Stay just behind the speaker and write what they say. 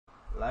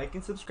like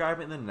and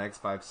subscribe in the next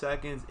 5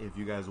 seconds if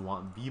you guys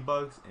want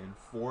V-Bucks in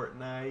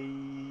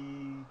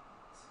Fortnite.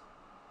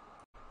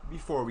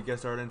 Before we get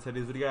started in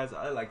today's video, guys,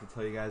 I'd like to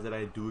tell you guys that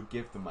I do a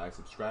gift to my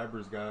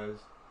subscribers, guys.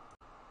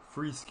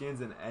 Free skins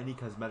in any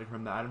cosmetic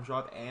from the item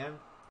shop, and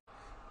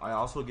I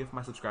also give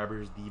my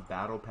subscribers the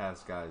battle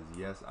pass, guys.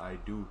 Yes, I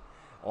do.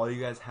 All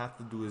you guys have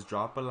to do is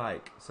drop a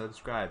like,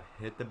 subscribe,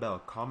 hit the bell,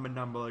 comment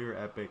down below your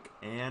epic,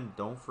 and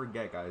don't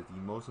forget, guys,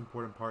 the most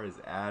important part is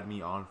add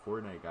me on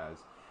Fortnite, guys.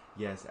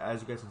 Yes,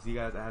 as you guys can see,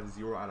 guys, I have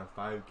 0 out of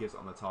 5 gifts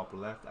on the top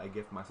left. I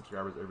gift my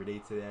subscribers every day.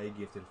 Today I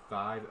gifted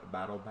 5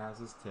 battle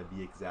passes to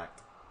be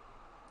exact.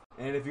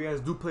 And if you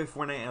guys do play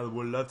Fortnite and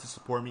would love to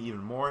support me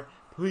even more,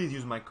 please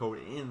use my code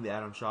in the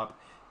item shop.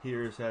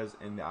 Here it says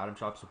in the item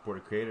shop, support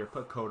a creator.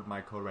 Put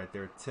my code right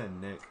there to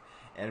Nick.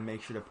 And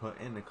make sure to put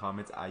in the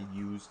comments I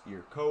use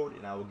your code,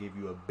 and I will give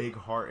you a big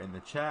heart in the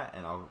chat,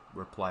 and I'll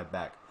reply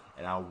back.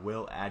 And I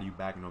will add you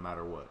back no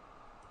matter what.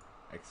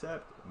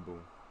 Except, boom.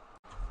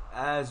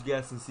 As you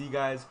guys can see,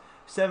 guys,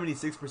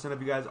 76% of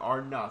you guys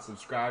are not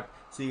subscribed.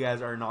 So you guys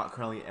are not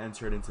currently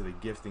entered into the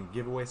gifting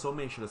giveaway. So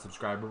make sure to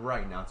subscribe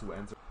right now to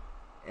enter.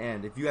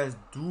 And if you guys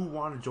do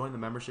want to join the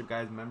membership,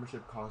 guys,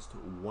 membership costs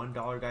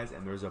 $1, guys,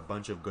 and there's a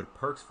bunch of good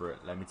perks for it.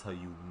 Let me tell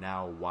you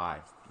now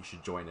why you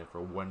should join it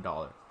for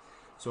 $1.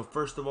 So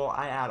first of all,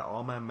 I add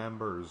all my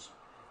members.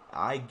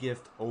 I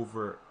gift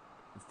over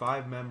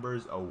 5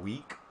 members a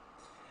week.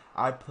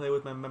 I play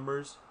with my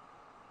members,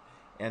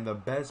 and the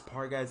best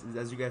part, guys, is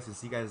as you guys can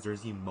see, guys,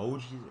 there's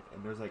emojis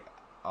and there's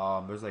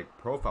like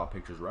profile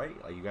pictures, right?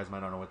 Like, you guys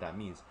might not know what that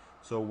means.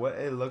 So what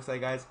it looks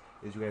like, guys,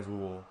 is you guys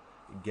will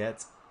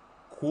get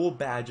cool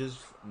badges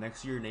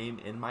next to your name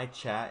in my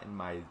chat, in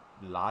my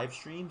live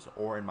streams,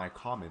 or in my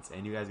comments,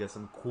 and you guys get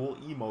some cool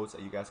emotes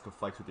that you guys can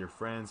flex with your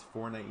friends.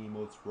 Fortnite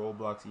emotes,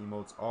 Roblox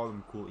emotes, all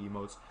them cool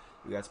emotes.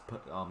 You guys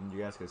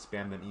can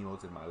spam them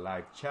emotes in my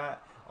live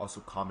chat. Also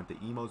comment the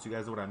emotes. You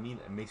guys know what I mean.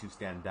 It makes you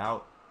stand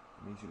out.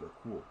 It makes you look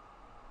cool.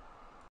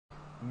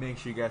 Make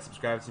sure you guys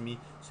subscribe to me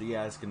so you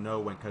guys can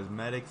know when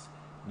cosmetics,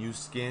 new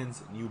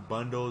skins, new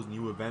bundles,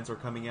 new events are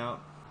coming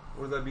out.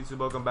 What's up, YouTube?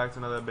 Welcome back to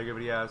another bigger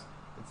video.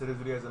 In today's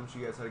video, I'm going to show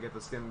you guys how to get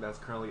the skin that's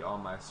currently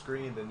on my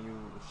screen, the new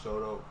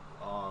Shoto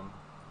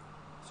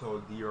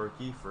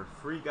Todoroki for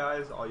free,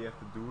 guys. All you have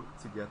to do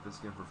to get the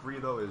skin for free,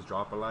 though, is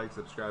drop a like,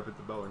 subscribe, hit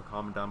the bell, and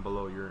comment down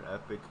below you're an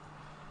epic.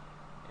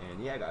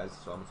 And yeah, guys,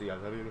 so I'm going to tell you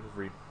guys how to get it for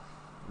free.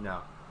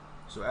 Now,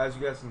 so as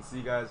you guys can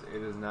see, guys,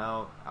 it is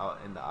now out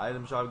in the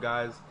item shop,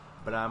 guys.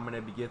 But I'm going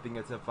to be gifting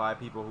it to 5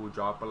 people who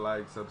drop a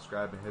like,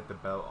 subscribe, and hit the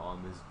bell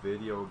on this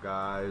video,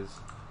 guys.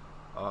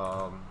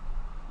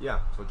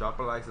 Yeah, so drop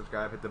a like,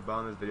 subscribe, hit the bell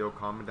on this video,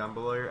 comment down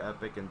below your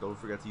epic, and don't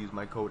forget to use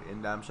my code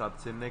in the item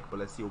shop, Nick. But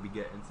let's see what we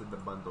get into the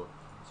bundle.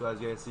 So as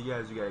you guys see,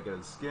 guys, you guys get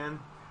a skin,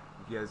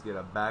 you guys get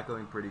a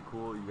backlink, pretty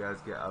cool. You guys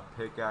get a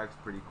pickaxe,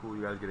 pretty cool.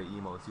 You guys get an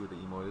emote. Let's see what the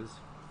emote is.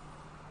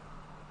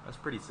 That's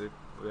pretty sick.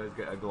 You guys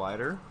get a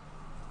glider,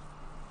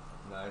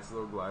 nice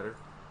little glider.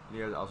 And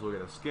you guys also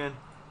get a skin,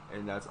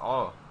 and that's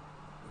all.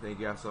 Thank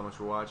you guys so much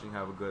for watching.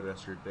 Have a good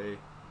rest of your day.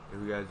 If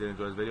you guys did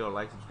enjoy this video,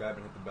 like, subscribe,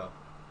 and hit the bell.